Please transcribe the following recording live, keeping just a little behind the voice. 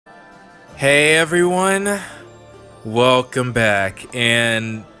Hey everyone, welcome back,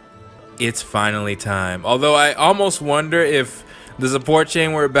 and it's finally time. Although I almost wonder if the support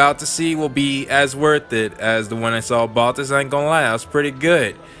chain we're about to see will be as worth it as the one I saw Baltus. I ain't gonna lie, that was pretty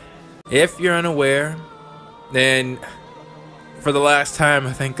good. If you're unaware, then for the last time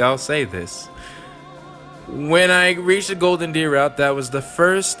I think I'll say this. When I reached the Golden Deer route, that was the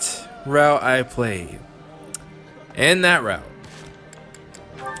first route I played. In that route,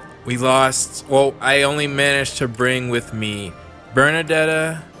 we lost, well, I only managed to bring with me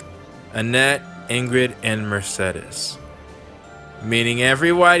Bernadetta, Annette, Ingrid, and Mercedes. Meaning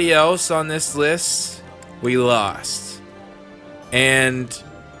everybody else on this list, we lost. And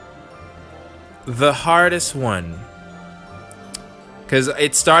the hardest one, because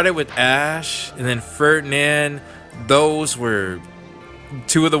it started with Ash and then Ferdinand, those were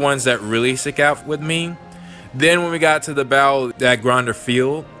two of the ones that really stick out with me. Then when we got to the battle at Gronder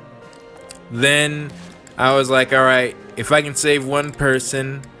Field, then I was like, alright, if I can save one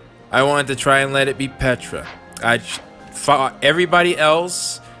person, I wanted to try and let it be Petra. I fought everybody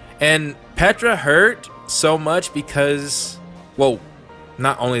else, and Petra hurt so much because, well,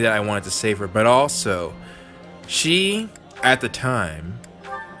 not only that I wanted to save her, but also she, at the time,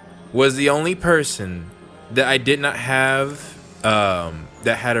 was the only person that I did not have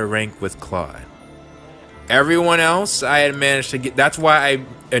that had a rank with Claude. Everyone else I had managed to get. That's why I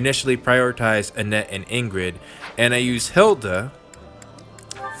initially prioritized Annette and Ingrid, and I used Hilda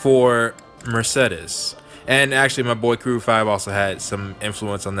for Mercedes. And actually my boy Crew 5 also had some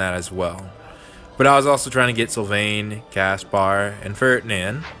influence on that as well. But I was also trying to get Sylvain, Caspar, and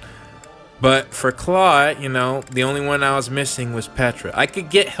Ferdinand. But for Claude, you know, the only one I was missing was Petra. I could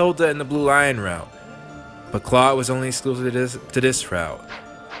get Hilda in the Blue Lion route, but Claude was only exclusive to this route.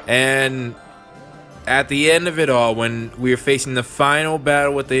 And at the end of it all, when we were facing the final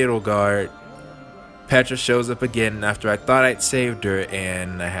battle with the Edelgard, Petra shows up again after I thought I'd saved her,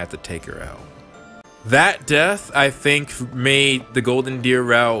 and I had to take her out. That death, I think, made the Golden Deer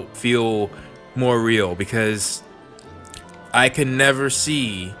route feel more real, because I could never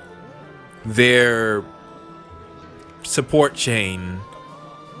see their support chain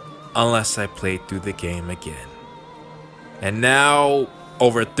unless I played through the game again. And now,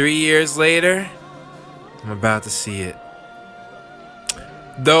 over 3 years later, I'm about to see it.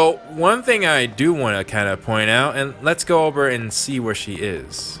 Though, one thing I do want to kind of point out, and let's go over and see where she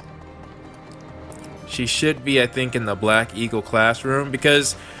is. She should be, I think, in the Black Eagle classroom,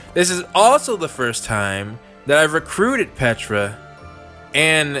 because this is also the first time that I've recruited Petra,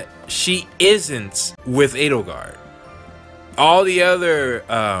 and she isn't with Edelgard. All the other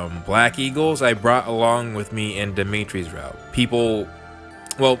Black Eagles I brought along with me in Dimitri's route. People,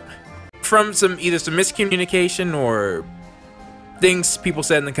 well, from either some miscommunication or things people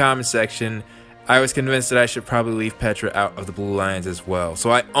said in the comment section, I was convinced that I should probably leave Petra out of the Blue Lions as well. So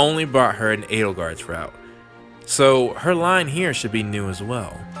I only brought her in Edelgard's route. So her line here should be new as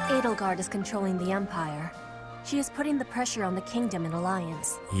well. Edelgard is controlling the Empire. She is putting the pressure on the Kingdom in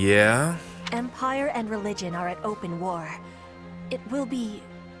alliance. Yeah? Empire and religion are at open war. It will be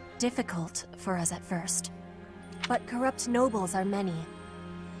difficult for us at first. But corrupt nobles are many.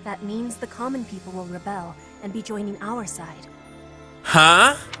 That means the common people will rebel and be joining our side.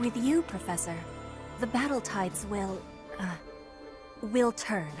 Huh? With you, Professor, the battle tides will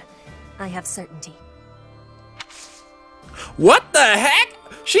turn. I have certainty. What the heck?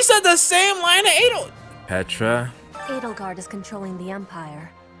 She said the same line to Edel. Petra? Edelgard is controlling the Empire.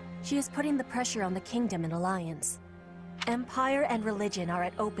 She is putting the pressure on the Kingdom in alliance. Empire and religion are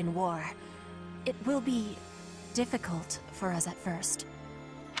at open war. It will be difficult for us at first.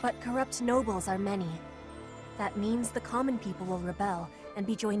 But corrupt nobles are many. That means the common people will rebel and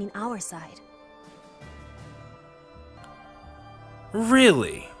be joining our side.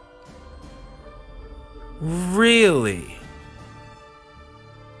 Really? Really?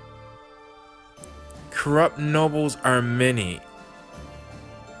 Corrupt nobles are many.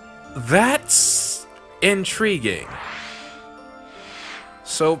 That's intriguing.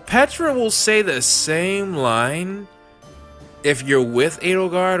 So Petra will say the same line if you're with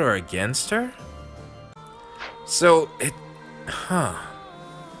Edelgard or against her? So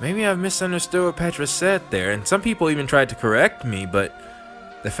maybe I've misunderstood what Petra said there, and some people even tried to correct me, but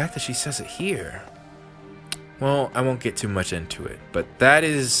the fact that she says it here, well, I won't get too much into it, but that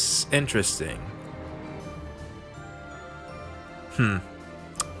is interesting.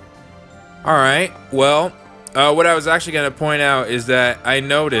 Alright, well, what I was actually going to point out is that I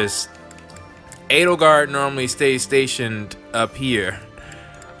noticed Edelgard normally stays stationed up here,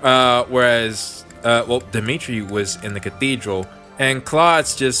 whereas well, Dimitri was in the cathedral, and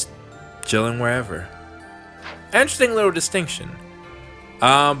Claude's just chilling wherever. Interesting little distinction.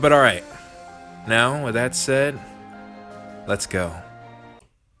 But alright. Now, with that said, let's go.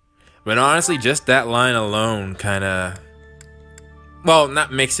 But honestly, just that line alone kinda, well,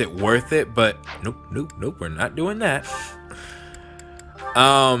 not makes it worth it, but nope, we're not doing that.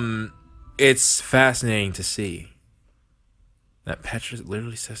 It's fascinating to see that Petra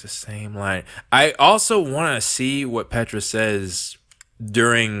literally says the same line. I also want to see what Petra says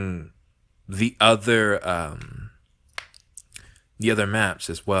during the other maps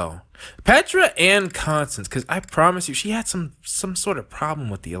as well. Petra and Constance, because I promise you, she had some sort of problem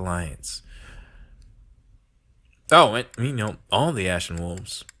with the Alliance. Oh, and you know, all the Ashen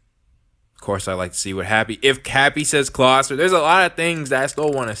Wolves. Of course, I like to see what Happy. If Happy says Closter, there's a lot of things that I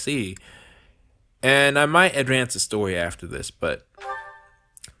still want to see. And I might advance the story after this, but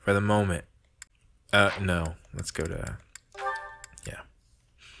for the moment, no. Let's go to, yeah.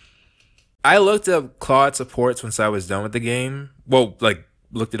 I looked up Claude supports once I was done with the game. Well, like,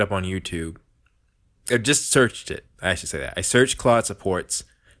 looked it up on YouTube. I just searched it. I should say that. I searched Claude supports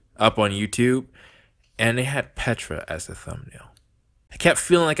up on YouTube, and they had Petra as the thumbnail. I kept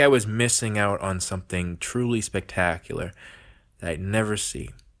feeling like I was missing out on something truly spectacular that I'd never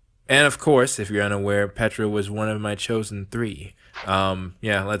see. And of course, if you're unaware, Petra was one of my chosen 3.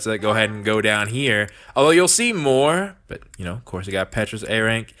 Yeah, let's go ahead and go down here. Although you'll see more, but you know, of course, I got Petra's A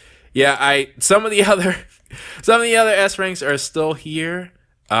rank. Yeah, some of the other S ranks are still here.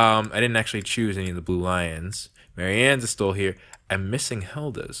 I didn't actually choose any of the Blue Lions. Marianne's is still here. I'm missing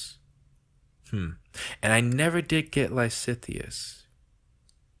Hilda's. And I never did get Lysithius.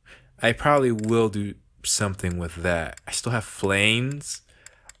 I probably will do something with that. I still have Flames.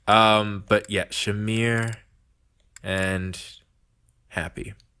 But yeah, Shamir and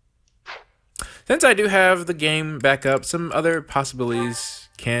Happy. Since I do have the game back up, some other possibilities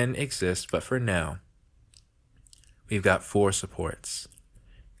can exist, but for now, we've got 4 supports.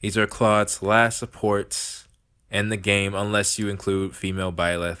 These are Claude's last supports in the game, unless you include female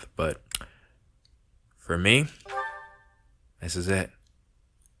Byleth, but for me, this is it.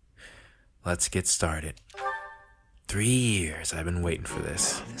 Let's get started. 3 years I've been waiting for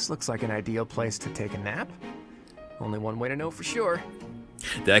this. This looks like an ideal place to take a nap. Only one way to know for sure.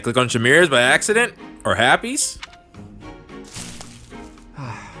 Did I click on Shamir's by accident? Or Happy's?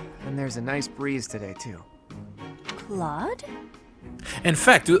 And there's a nice breeze today, too. Claude? In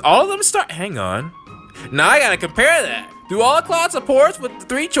fact, do all of them start... Hang on. Now I gotta compare that. Do all the Claude supports with the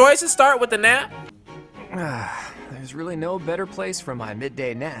 3 choices start with the nap? There's really no better place for my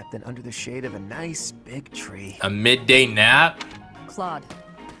midday nap than under the shade of a nice big tree. A midday nap? Claude,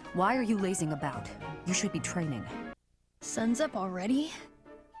 why are you lazing about? You should be training. Sun's up already?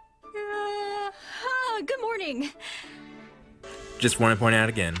 Good morning. Just want to point out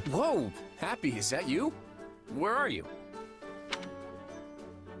again. Whoa, Happy, is that you? Where are you?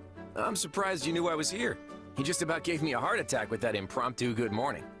 I'm surprised you knew I was here. You just about gave me a heart attack with that impromptu good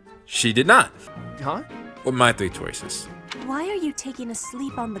morning. She did not. Huh? With my 3 choices. Why are you taking a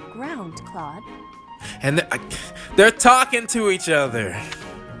sleep on the ground, Claude? And they're talking to each other.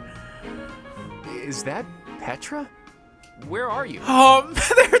 Is that Petra? Where are you? Oh,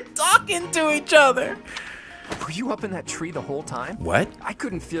 they're talking to each other. Were you up in that tree the whole time? What? I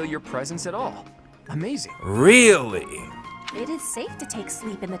couldn't feel your presence at all. Amazing. Really? It is safe to take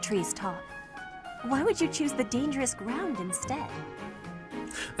sleep in the tree's top. Why would you choose the dangerous ground instead?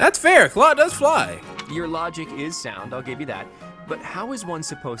 That's fair. Claude does fly. Your logic is sound, I'll give you that. But how is one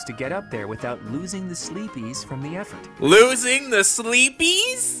supposed to get up there without losing the sleepies from the effort? Losing the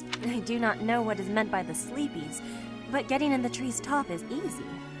sleepies? I do not know what is meant by the sleepies, but getting in the tree's top is easy.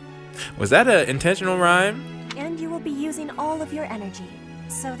 Was that an intentional rhyme? And you will be using all of your energy,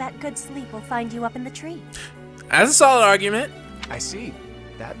 so that good sleep will find you up in the tree. That's a solid argument. I see.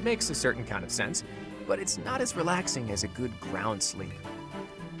 That makes a certain kind of sense, but it's not as relaxing as a good ground sleep.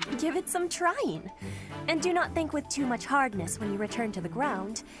 Give it some trying. And do not think with too much hardness when you return to the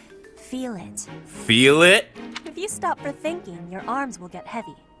ground. Feel it. Feel it? If you stop for thinking, your arms will get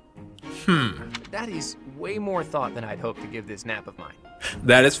heavy. That is way more thought than I'd hoped to give this nap of mine.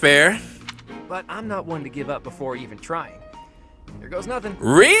 That is fair. But I'm not one to give up before even trying. There goes nothing.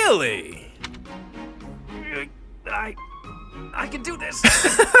 Really? I can do this.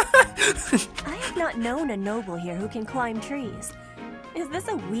 I have not known a noble here who can climb trees. Is this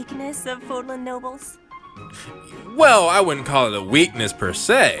a weakness of Fodlan nobles? Well, I wouldn't call it a weakness per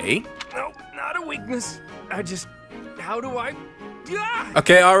se. No, not a weakness. How do I? Ah!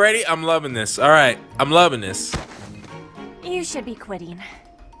 Okay, already? I'm loving this. All right, I'm loving this. You should be quitting.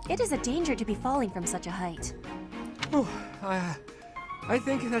 It is a danger to be falling from such a height. I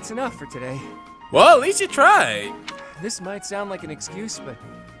think that's enough for today. Well, at least you tried. This might sound like an excuse, but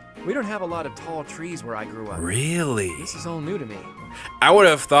we don't have a lot of tall trees where I grew up. Really? This is all new to me. I would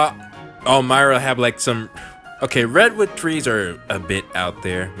have thought Elmira had like some... Okay, redwood trees are a bit out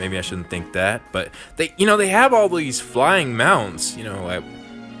there. Maybe I shouldn't think that. But they, you know, they have all these flying mounts. You know,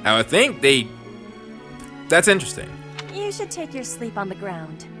 I would think they... That's interesting. You should take your sleep on the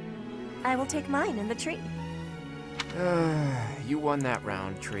ground. I will take mine in the tree. You won that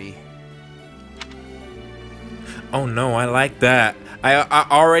round, tree. Oh no, I like that. I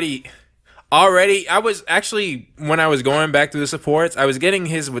was actually, when I was going back through the supports, I was getting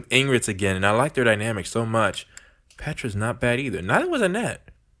his with Ingrid's again, and I like their dynamic so much. Petra's not bad either. Neither was Annette.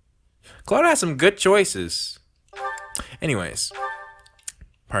 Claude has some good choices. Anyways,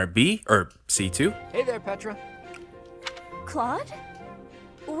 part B, or C2. Hey there, Petra. Claude?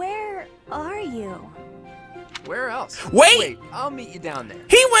 Where are you? Where else? Wait! I'll meet you down there.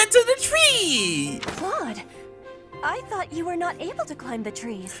 He went to the tree! Claude, I thought you were not able to climb the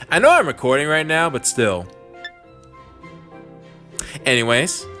trees. I know I'm recording right now, but still.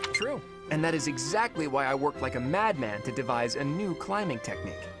 Anyways. True. And that is exactly why I worked like a madman to devise a new climbing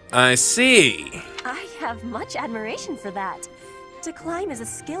technique. I see. I have much admiration for that. To climb is a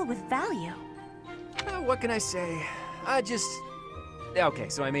skill with value. What can I say? Okay,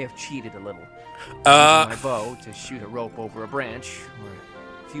 so I may have cheated a little. Using my bow to shoot a rope over a branch, or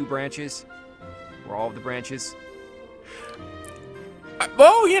a few branches, or all of the branches.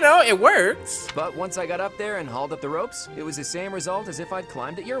 Well, you know, it works. But once I got up there and hauled up the ropes, it was the same result as if I'd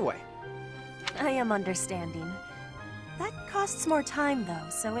climbed it your way. I am understanding. That costs more time, though,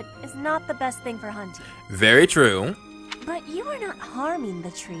 so it is not the best thing for hunting. Very true. But you are not harming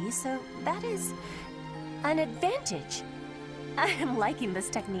the tree, so that is an advantage. I am liking this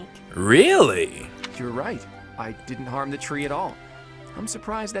technique. Really? You're right. I didn't harm the tree at all. I'm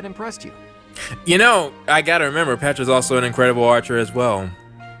surprised that impressed you. You know, I gotta remember, Petra's also an incredible archer as well.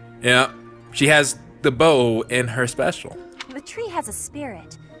 Yeah, she has the bow in her special. The tree has a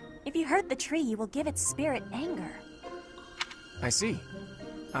spirit. If you hurt the tree, you will give its spirit anger. I see.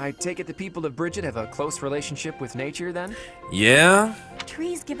 I take it the people of Bridget have a close relationship with nature, then? Yeah?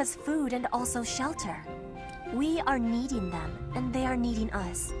 Trees give us food and also shelter. We are needing them, and they are needing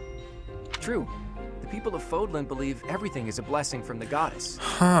us. True. The people of Fodland believe everything is a blessing from the goddess.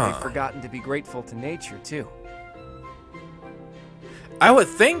 Huh. They've forgotten to be grateful to nature, too. I would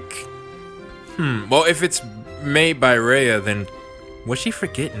think... Well, if it's made by Rhea, then would she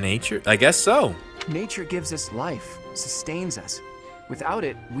forget nature? I guess so. Nature gives us life, sustains us. Without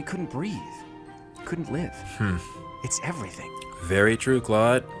it, we couldn't breathe, couldn't live. It's everything. Very true,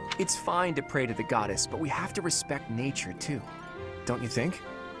 Claude. It's fine to pray to the goddess, but we have to respect nature, too. Don't you think?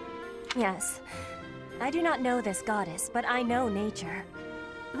 Yes. I do not know this goddess, but I know nature.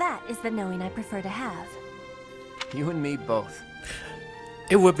 That is the knowing I prefer to have. You and me both.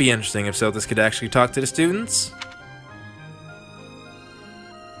 It would be interesting if Sothis could actually talk to the students.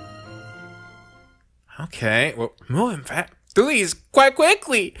 Okay, well, moving fast through these quite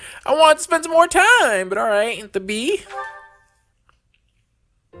quickly. I want to spend some more time, but alright, the B.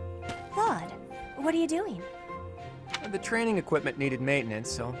 Claude, what are you doing? The training equipment needed maintenance,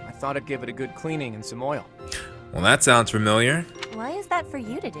 so I thought I'd give it a good cleaning and some oil. Well, that sounds familiar. Why is that for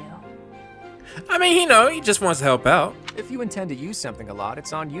you to do? I mean, you know, he just wants to help out. If you intend to use something a lot,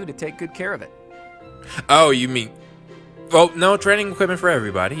 it's on you to take good care of it. Oh, you mean... Well, no, training equipment for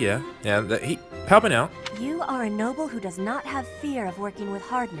everybody, yeah. Yeah, he helping out. You are a noble who does not have fear of working with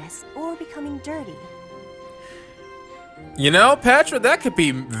hardness or becoming dirty. You know, Petra, that could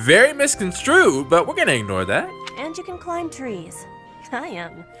be very misconstrued, but we're gonna ignore that. And you can climb trees. I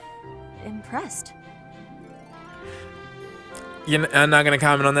am impressed. I'm not gonna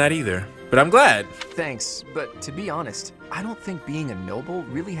comment on that either, but I'm glad. Thanks, but to be honest, I don't think being a noble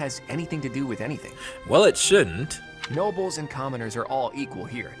really has anything to do with anything. Well, it shouldn't. Nobles and commoners are all equal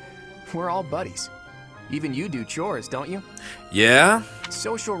here. We're all buddies. Even you do chores, don't you? Yeah?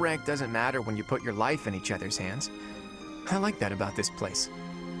 Social rank doesn't matter when you put your life in each other's hands. I like that about this place.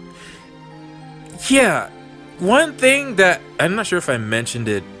 Yeah. One thing that... I'm not sure if I mentioned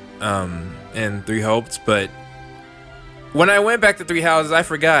it in Three Hopes, but... When I went back to Three Houses, I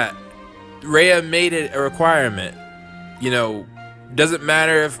forgot. Rhea made it a requirement. You know, doesn't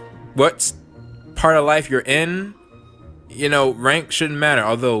matter if what part of life you're in, you know, rank shouldn't matter.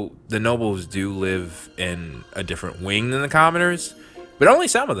 Although the nobles do live in a different wing than the commoners, but only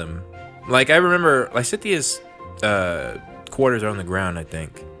some of them. Like, I remember Lysithia's quarters are on the ground, I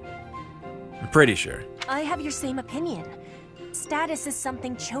think. I'm pretty sure. I have your same opinion. Status is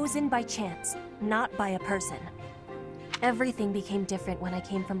something chosen by chance, not by a person. Everything became different when I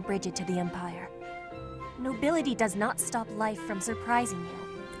came from Brigid to the Empire. Nobility does not stop life from surprising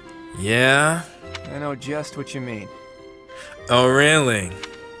you. Yeah? I know just what you mean. Oh, really?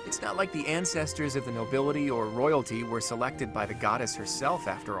 It's not like the ancestors of the nobility or royalty were selected by the goddess herself,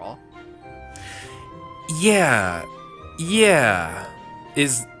 after all. Yeah. Yeah.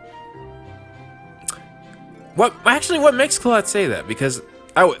 What makes Claude say that? Because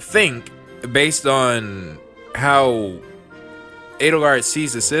I would think, based on how Edelgard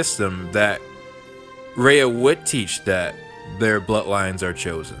sees the system, that Rhea would teach that their bloodlines are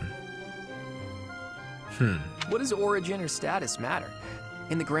chosen. What does origin or status matter?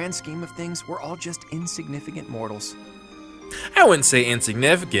 In the grand scheme of things, we're all just insignificant mortals. I wouldn't say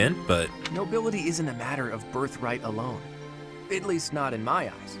insignificant, but... Nobility isn't a matter of birthright alone. At least not in my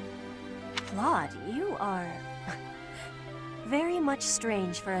eyes. Claude, you are very much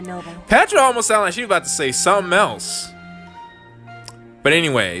strange for a noble. Petra almost sounded like she was about to say something else. But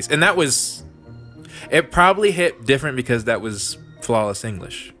anyways, and that was... It probably hit different because that was flawless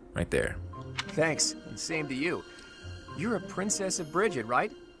English right there. Thanks, and same to you. You're a princess of Brigid,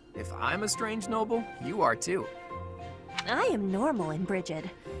 right? If I'm a strange noble, you are too. I am normal in Brigid.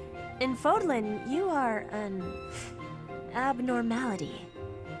 In Fodlan, you are an abnormality.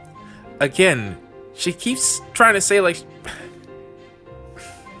 Again, she keeps trying to say like...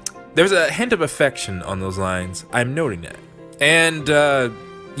 There's a hint of affection on those lines. I'm noting that. And,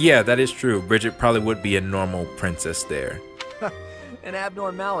 yeah, that is true. Brigid probably would be a normal princess there. An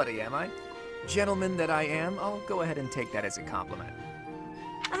abnormality, am I? Gentleman that I am, I'll go ahead and take that as a compliment.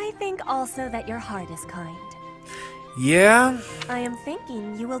 I think also that your heart is kind. Yeah? I am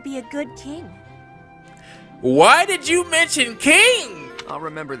thinking you will be a good king. Why did you mention king? I'll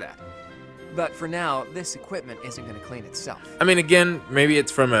remember that. But for now, this equipment isn't going to clean itself. I mean, again, maybe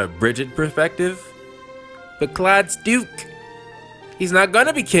it's from a Brigid perspective. But Claude's Duke. He's not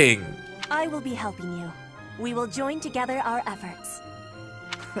gonna be king. I will be helping you. We will join together our efforts.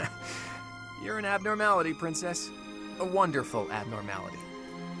 You're an abnormality, princess. A wonderful abnormality.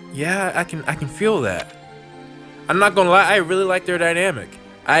 Yeah, I can feel that. I'm not gonna lie, I really like their dynamic.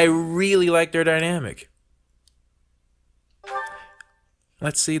 I really like their dynamic.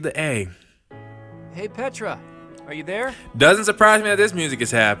 Let's see the A. Hey, Petra. Are you there? Doesn't surprise me that this music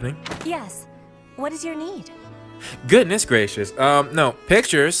is happening. Yes. What is your need? Goodness gracious. No,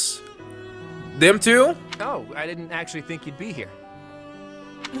 pictures. Them too? Oh, I didn't actually think you'd be here.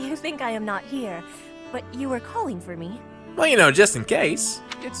 You think I am not here, but you were calling for me. Well, you know, just in case.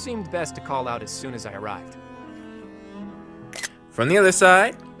 It seemed best to call out as soon as I arrived. From the other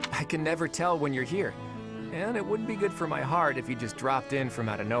side. I can never tell when you're here. And it wouldn't be good for my heart if you just dropped in from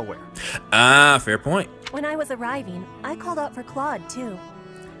out of nowhere. Ah, fair point. When I was arriving, I called out for Claude, too.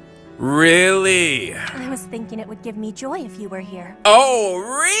 Really? I was thinking it would give me joy if you were here. Oh,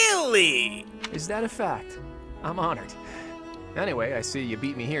 really? Is that a fact? I'm honored. Anyway, I see you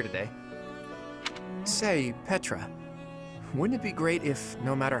beat me here today. Say, Petra, wouldn't it be great if,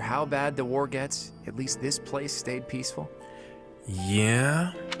 no matter how bad the war gets, at least this place stayed peaceful?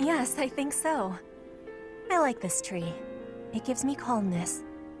 Yeah? Yes, I think so. I like this tree. It gives me calmness.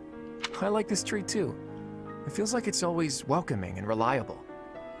 I like this tree too. It feels like it's always welcoming and reliable.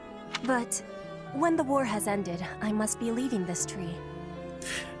 But when the war has ended, I must be leaving this tree.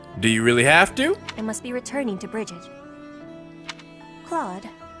 Do you really have to? I must be returning to Brigid. Claude,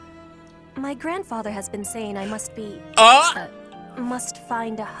 my grandfather has been saying I must must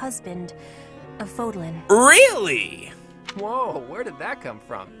find a husband of Fodlan. Really? Whoa, where did that come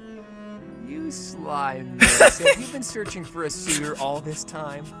from? You sly miss. Have you been searching for a suitor all this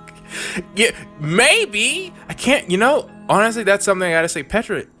time? Yeah, maybe. I can't, you know, honestly, that's something I gotta say.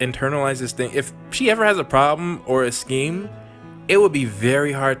 Petra internalized this thing. If she ever has a problem or a scheme, it would be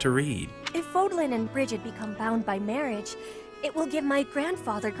very hard to read. If Fodlan and Brigid become bound by marriage, it will give my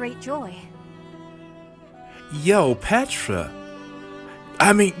grandfather great joy. Yo, Petra.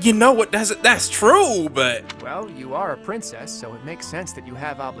 I mean, you know what, that's true, but... Well, you are a princess, so it makes sense that you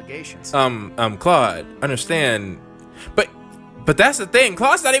have obligations. Claude, understand. But that's the thing,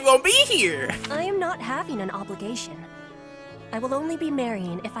 Claude's not even gonna be here. I am not having an obligation. I will only be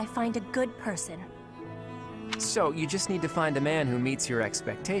marrying if I find a good person. So, you just need to find a man who meets your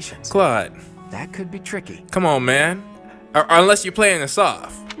expectations. Claude. That could be tricky. Come on, man. Or unless you're playing us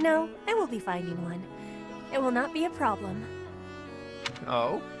off. No, I will be finding one. It will not be a problem.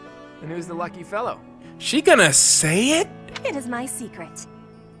 Oh? And who's the lucky fellow? She gonna say it? It is my secret.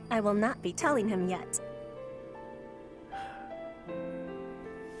 I will not be telling him yet.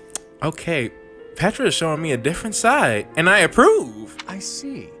 Okay, Petra is showing me a different side, and I approve. I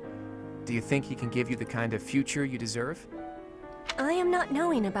see. Do you think he can give you the kind of future you deserve? I am not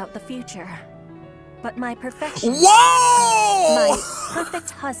knowing about the future, but my perfection. Whoa! My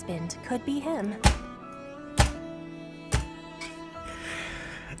perfect husband could be him.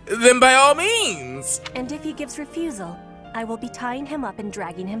 Then by all means. And if he gives refusal, I will be tying him up and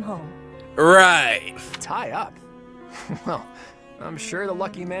dragging him home. Right. Tie up? Well, I'm sure the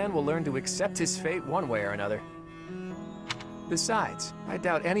lucky man will learn to accept his fate one way or another. Besides, I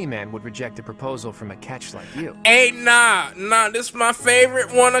doubt any man would reject a proposal from a catch like you. Hey, nah, this is my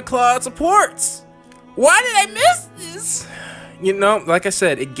favorite one of Claude's supports. Why did I miss this? You know, like I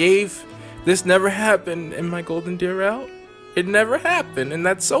said, this never happened in my Golden Deer route. It never happened, and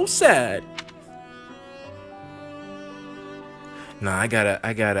that's so sad. Nah, I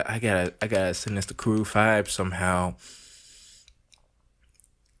gotta send this to Crew 5 somehow.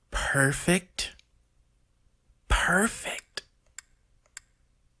 Perfect.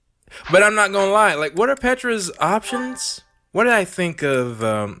 But I'm not gonna lie, like, what are Petra'S options? What did I think of,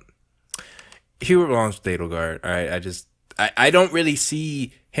 Hubert belongs to Edelgard, alright? I don't really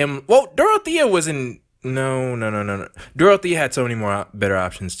see him. Well, Dorothea was in. No. Dorothea had so many more better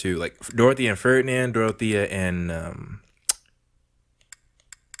options too. Like Dorothea and Ferdinand, Dorothea and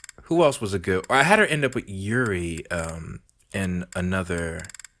who else was a good? I had her end up with Yuri in another.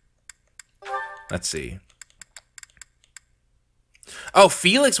 Let's see. Oh,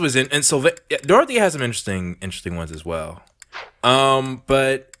 Felix was in, and Dorothea has some interesting ones as well.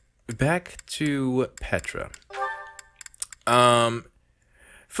 But back to Petra.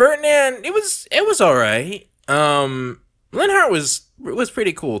 Ferdinand, it was all right. Linhardt was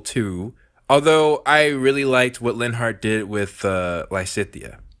pretty cool too. Although I really liked what Linhardt did with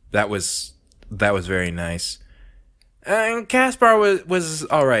Lysithea. That was very nice. And Caspar was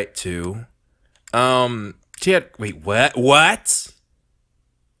all right too. She had what?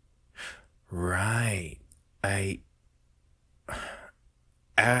 Right.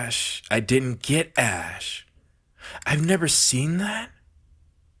 Ash. I didn't get Ash. I've never seen that.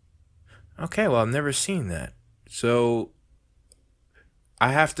 Okay, well, I've never seen that. So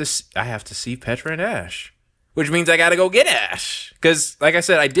I have to see Petra and Ash, which means I got to go get Ash cuz like I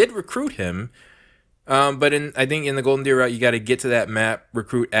said, I did recruit him. But I think in the Golden Deer route you got to get to that map,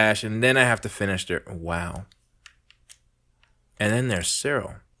 recruit Ash, and then I have to finish there. Wow. And then there's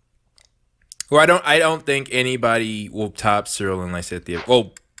Cyril. Well, I don't think anybody will top Cyril and Lysithea.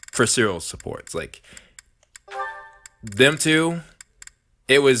 Well, for Cyril's supports, like them two,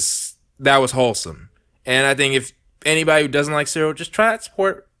 that was wholesome. And I think if anybody who doesn't like Cyril, just try that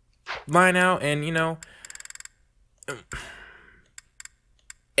support line out and, you know,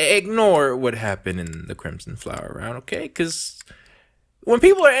 ignore what happened in the Crimson Flower round, okay? Because when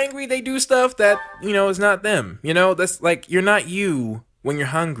people are angry, they do stuff that, you know, is not them. You know, that's like, you're not you when you're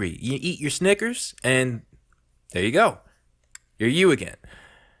hungry. You eat your Snickers, and there you go. You're you again.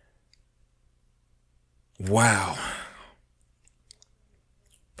 Wow.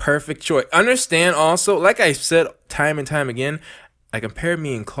 Perfect choice. Understand also, like I said time and time again, I compared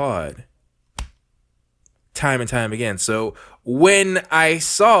me and Claude time and time again. So when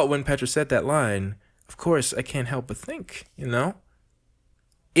Petra said that line, of course, I can't help but think, you know,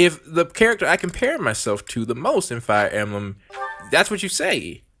 if the character I compare myself to the most in Fire Emblem, that's what you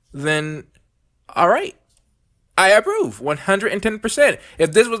say, then all right. I approve 110%.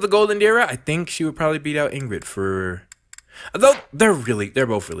 If this was the Golden Deer, I think she would probably beat out Ingrid for... Though they're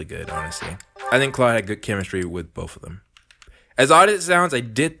both really good, honestly. I think Claude had good chemistry with both of them. As odd as it sounds, I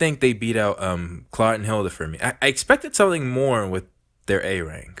did think they beat out Claude and Hilda for me. I expected something more with their A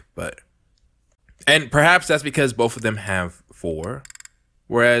rank, but... And perhaps that's because both of them have 4,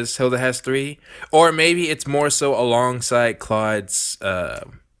 whereas Hilda has 3. Or maybe it's more so alongside Claude's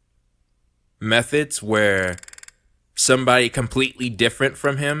methods, where somebody completely different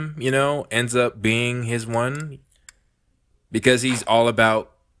from him, you know, ends up being his one. Because he's all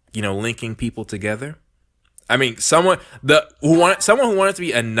about, you know, linking people together. I mean, someone who wanted to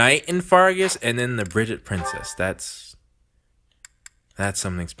be a knight in Fargus and then the Bridget princess. That's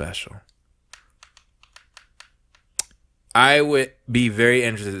something special. I would be very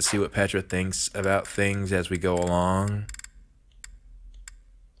interested to see what Petra thinks about things as we go along.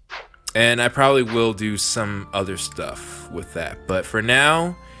 And I probably will do some other stuff with that. But for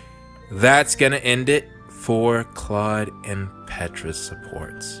now, that's going to end it for Claude and Petra's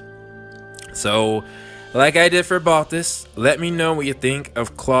supports. So, like I did for Baltus, let me know what you think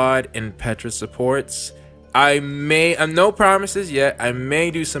of Claude and Petra's supports. I'm no promises yet. I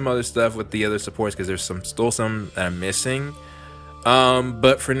may do some other stuff with the other supports because there's still some that I'm missing.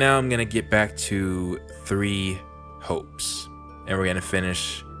 But for now, I'm gonna get back to 3 hopes, and we're gonna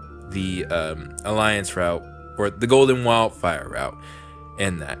finish the Alliance route, or the Golden Wildfire route,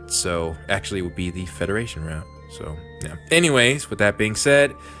 and that. So actually it would be the Federation route. So yeah. Anyways, with that being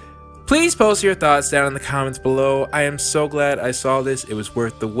said, please post your thoughts down in the comments below. I am so glad I saw this. It was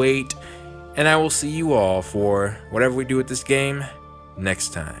worth the wait. And I will see you all for whatever we do with this game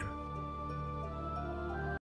next time.